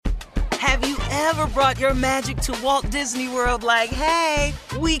Have you ever brought your magic to Walt Disney World like, hey,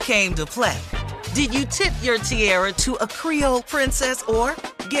 we came to play? Did you tip your tiara to a Creole princess or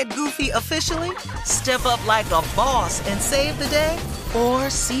get goofy officially? Step up like a boss and save the day? Or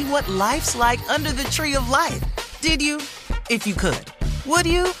see what life's like under the tree of life? Did you? If you could. Would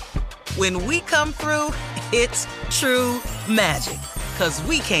you? When we come through, it's true magic. 'Cause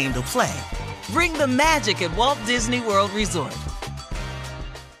we came to play. Bring the magic at Walt Disney World Resort.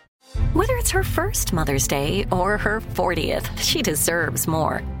 Whether it's her first Mother's Day or her 40th, she deserves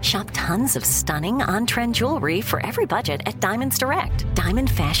more. Shop tons of stunning on-trend jewelry for every budget at Diamonds Direct. Diamond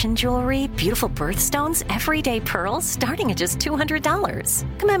fashion jewelry, beautiful birthstones, everyday pearls starting at just $200.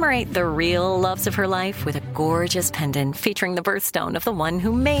 Commemorate the real loves of her life with a gorgeous pendant featuring the birthstone of the one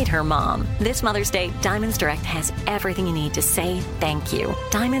who made her mom. This Mother's Day, Diamonds Direct has everything you need to say thank you.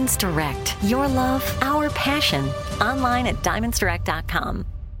 Diamonds Direct. Your love, our passion. Online at diamondsdirect.com.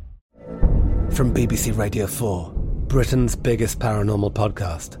 From BBC Radio 4, Britain's biggest paranormal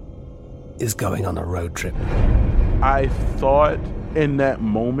podcast is going on a road trip. I thought in that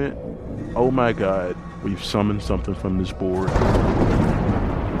moment, oh my God, we've summoned something from this board.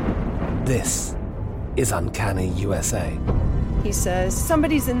 This is Uncanny USA. He says,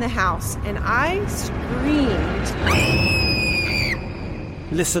 somebody's in the house, and I screamed.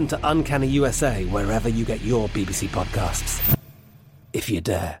 Listen to Uncanny USA wherever you get your BBC podcasts, if you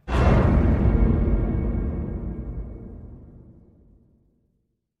dare.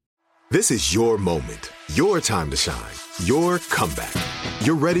 This is your moment, your time to shine, your comeback.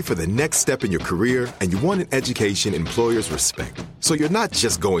 You're ready for the next step in your career, and you want an education employers respect. So you're not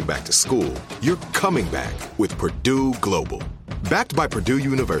just going back to school, you're coming back with Purdue Global. Backed by Purdue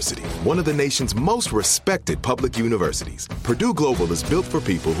University, one of the nation's most respected public universities, Purdue Global is built for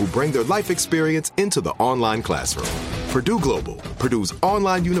people who bring their life experience into the online classroom. Purdue Global, Purdue's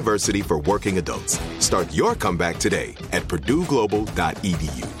online university for working adults. Start your comeback today at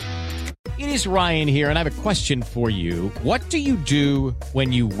purdueglobal.edu. It is Ryan here, and I have a question for you. What do you do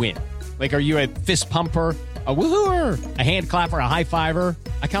when you win? Like, are you a fist pumper, a woo-hooer, a hand clapper, a high fiver?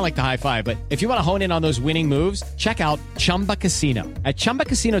 I kind of like the high five, but if you want to hone in on those winning moves, check out Chumba Casino. At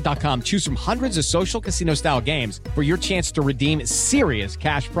ChumbaCasino.com, choose from hundreds of social casino-style games for your chance to redeem serious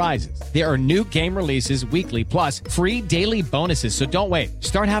cash prizes. There are new game releases weekly, plus free daily bonuses. So don't wait.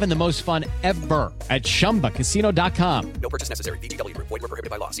 Start having the most fun ever at ChumbaCasino.com. No purchase necessary. VGW. Void where prohibited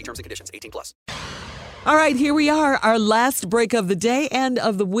by law. See terms and conditions. 18+. All right, here we are, our last break of the day and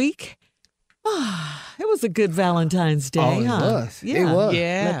of the week. It was a good Valentine's Day, Oh, it huh? was. Yeah. It was.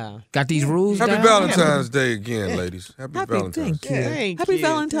 Yeah. Got these rules Happy down? Valentine's Day again, ladies. Happy Valentine's Thank you. Day. Happy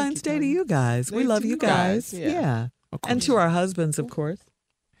Valentine's Day to you guys. We love you guys. Yeah. And to our husbands, of course.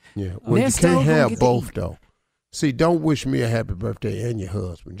 Yeah. Well, you can't have both, though. See, don't wish me a happy birthday and your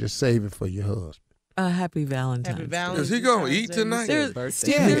husband. Just save it for your husband. Happy Valentine's Day. Is he going to eat tonight?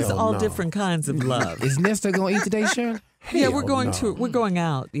 There's all different kinds of love. Is Nestor going to eat today, Sharon? Yeah, we're going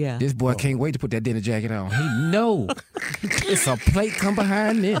out. Yeah. This boy can't wait to put that dinner jacket on. He know it's a plate come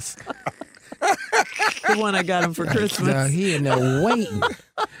behind this. The one I got him for Christmas. He in there waiting.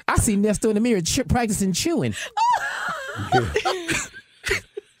 I see Nestor in the mirror practicing chewing.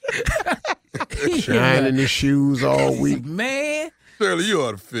 Shining his shoes all week. Man. Shirley, you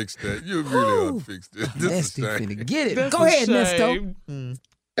ought to fix that. You really ought to fix that. This is finna get it. Go ahead, Nestor.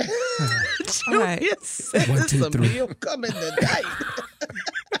 All right. 1, 2, 3. Meal coming tonight.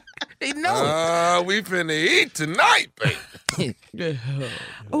 He know we finna eat tonight, baby.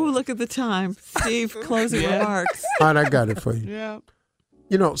 Oh, look at the time. Steve, closing remarks. All right, I got it for you. Yeah.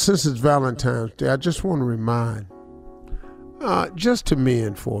 You know, since it's Valentine's Day, I just want to remind, just to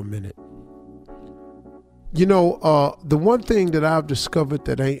men for a minute. You know, the one thing that I've discovered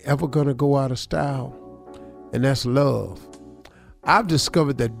that ain't ever going to go out of style, and that's love. I've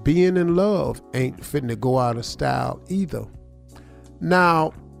discovered that being in love ain't fitting to go out of style either.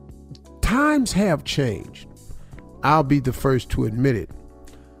 Now, times have changed. I'll be the first to admit it.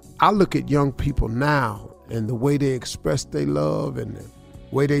 I look at young people now and the way they express their love and the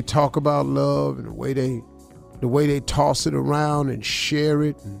way they talk about love and the way they toss it around and share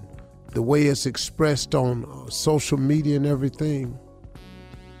it and the way it's expressed on social media and everything.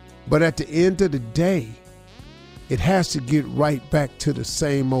 But at the end of the day, it has to get right back to the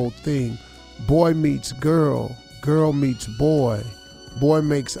same old thing. Boy meets girl, girl meets boy, boy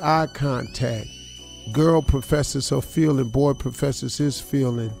makes eye contact, girl professes her feeling, boy professes his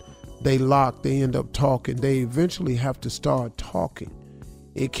feeling. They lock, they end up talking. They eventually have to start talking.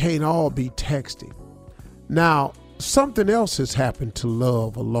 It can't all be texting. Now, something else has happened to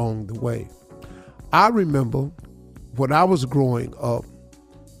love along the way. I remember when I was growing up,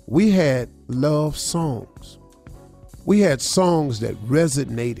 we had love songs. We had songs that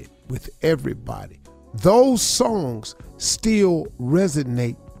resonated with everybody. Those songs still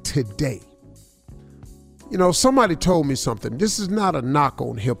resonate today. You know, somebody told me something. This is not a knock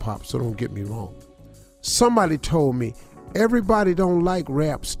on hip hop, so don't get me wrong. Somebody told me, everybody don't like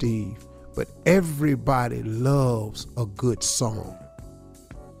rap, Steve, but everybody loves a good song.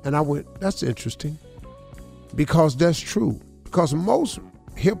 And I went, that's interesting, because that's true. Because most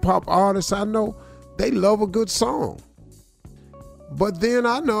hip hop artists I know, they love a good song. But then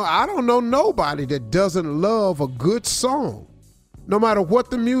I don't know nobody that doesn't love a good song. No matter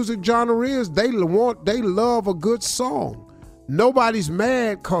what the music genre is, they love a good song. Nobody's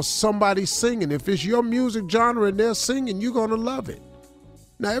mad because somebody's singing. If it's your music genre and they're singing, you're going to love it.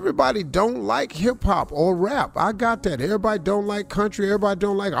 Now, everybody don't like hip hop or rap. I got that. Everybody don't like country. Everybody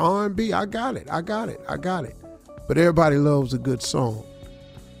don't like R&B. I got it. But everybody loves a good song.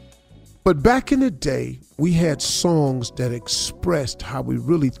 But back in the day, we had songs that expressed how we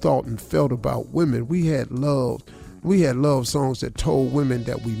really thought and felt about women. We had love songs that told women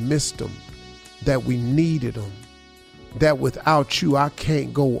that we missed them, that we needed them, that without you I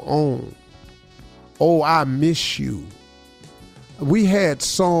can't go on. Oh, I miss you. We had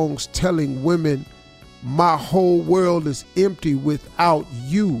songs telling women, my whole world is empty without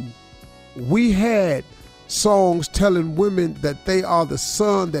you. We had songs telling women that they are the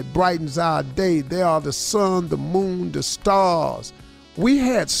sun that brightens our day. They are the sun, the moon, the stars. We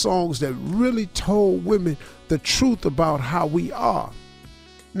had songs that really told women the truth about how we are.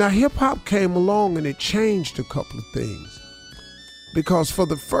 Now, hip-hop came along and it changed a couple of things. Because for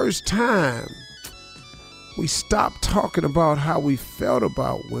the first time, we stopped talking about how we felt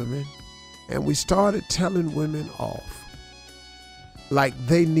about women and we started telling women off. Like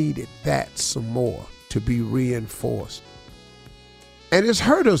they needed that some more to be reinforced. And it's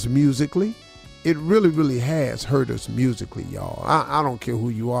hurt us musically. It really, really has hurt us musically, y'all. I don't care who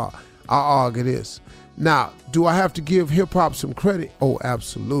you are. I'll argue this. Now, do I have to give hip-hop some credit? Oh,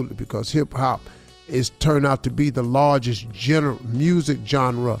 absolutely, because hip-hop is turned out to be the largest music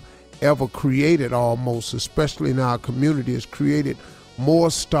genre ever created almost, especially in our community. It's created more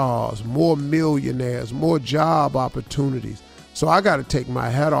stars, more millionaires, more job opportunities. So I got to take my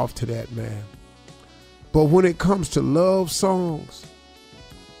hat off to that, man. But when it comes to love songs,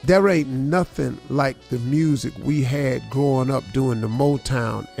 there ain't nothing like the music we had growing up during the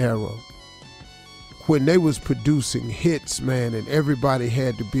Motown era, when they was producing hits, man, and everybody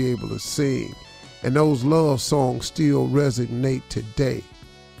had to be able to sing. And those love songs still resonate today.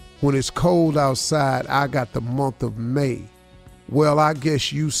 When it's cold outside, I got the month of May. Well, I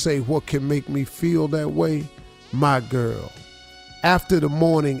guess you say, what can make me feel that way? My Girl. After the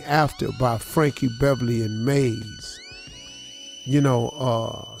Morning After by Frankie Beverly and Mays.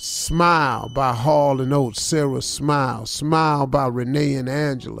 Smile by Hall and Oates, Sarah Smile. Smile by Renee and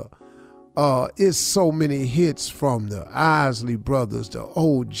Angela. It's so many hits from the Isley Brothers, the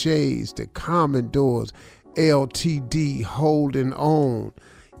OJs, the Commodores, LTD, Holding On,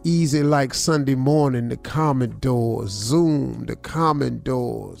 Easy Like Sunday Morning, the Commodores, Zoom, the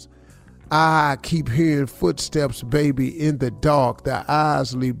Commodores. I Keep Hearing Footsteps, Baby, in the Dark, the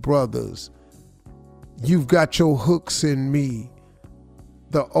Isley Brothers. You've Got Your Hooks in Me,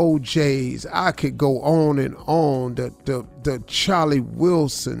 the OJs. I could go on and on. The Charlie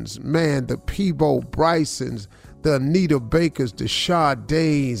Wilsons, man, the Peabo Brysons, the Anita Bakers, the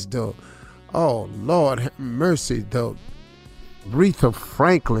Sades, oh Lord have mercy, the Aretha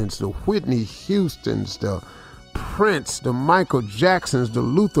Franklins, the Whitney Houstons, the Prince, the Michael Jacksons, the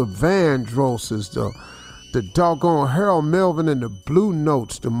Luther Vandrosses, the doggone Harold Melvin and the Blue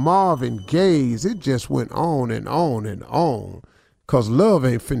Notes, the Marvin Gayes. It just went on and on and on. Cause love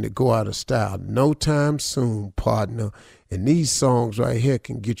ain't finna go out of style no time soon, partner. And these songs right here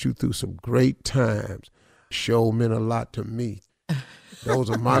can get you through some great times. Show meant a lot to me.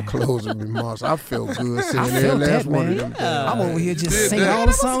 Those are my closing remarks. I felt good singing every last one of them. I'm over here just singing all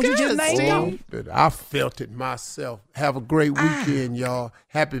the songs you just named. I felt it myself. Have a great weekend, y'all.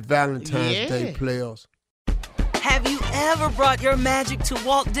 Happy Valentine's Day, players. Have you ever brought your magic to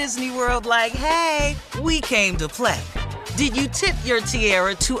Walt Disney World like, hey, we came to play? Did you tip your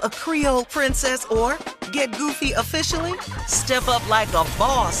tiara to a Creole princess or get goofy officially? Step up like a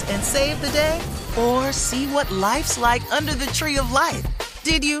boss and save the day? Or see what life's like under the tree of life?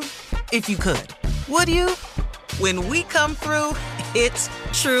 Did you? If you could. Would you? When we come through, it's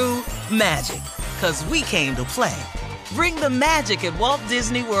true magic. 'Cause we came to play. Bring the magic at Walt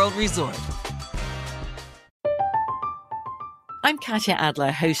Disney World Resort. I'm Katya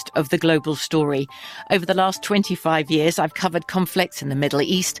Adler, host of The Global Story. Over the last 25 years, I've covered conflicts in the Middle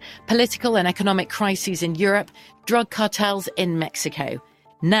East, political and economic crises in Europe, drug cartels in Mexico.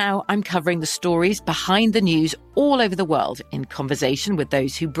 Now I'm covering the stories behind the news all over the world in conversation with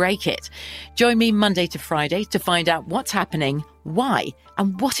those who break it. Join me Monday to Friday to find out what's happening, why,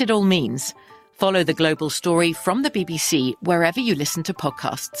 and what it all means. Follow The Global Story from the BBC wherever you listen to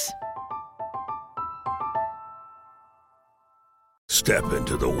podcasts. Step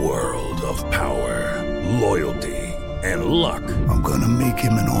into the world of power, loyalty, and luck. I'm gonna make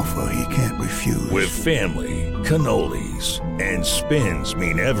him an offer he can't refuse. With family, cannolis, and spins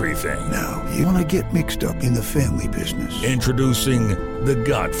mean everything. Now, you wanna get mixed up in the family business. Introducing The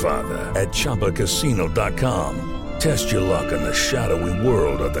Godfather at ChumbaCasino.com. Test your luck in the shadowy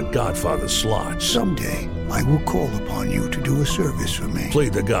world of The Godfather slot. Someday, I will call upon you to do a service for me. Play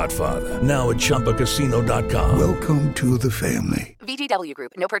The Godfather now at ChumbaCasino.com. Welcome to the family. VGW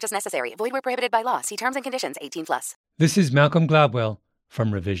Group. No purchase necessary. Void where prohibited by law. See terms and conditions. 18+. This is Malcolm Gladwell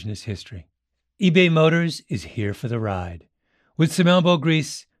from Revisionist History. eBay Motors is here for the ride. With some elbow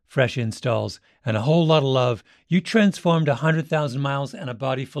grease, fresh installs, and a whole lot of love, you transformed 100,000 miles and a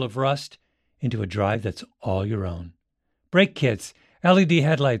body full of rust into a drive that's all your own. Brake kits, LED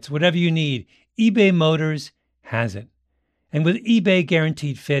headlights, whatever you need, eBay Motors has it. And with eBay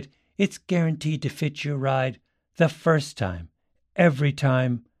Guaranteed Fit, it's guaranteed to fit your ride the first time, every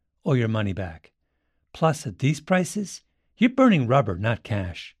time, or your money back. Plus, at these prices, you're burning rubber, not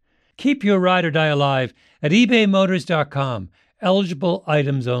cash. Keep your ride or die alive at ebaymotors.com. Eligible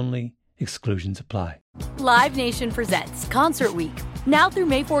items only. Exclusions apply. Live Nation presents Concert Week. Now through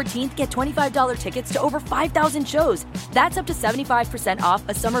May 14th, get $25 tickets to over 5,000 shows. That's up to 75% off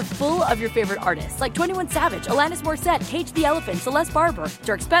a summer full of your favorite artists like 21 Savage, Alanis Morissette, Cage the Elephant, Celeste Barber,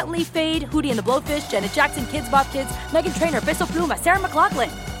 Dierks Bentley, Fade, Hootie and the Blowfish, Janet Jackson, Kidz Bop Kids, Meghan Trainor, Peso Pluma, Sarah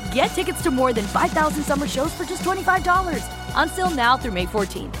McLachlan. Get tickets to more than 5,000 summer shows for just $25. Until now through May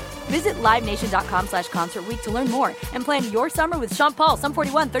 14th. Visit LiveNation.com/Concert Week to learn more and plan your summer with Sean Paul, Sum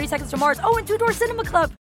 41, 30 Seconds to Mars, and Two Door Cinema Club.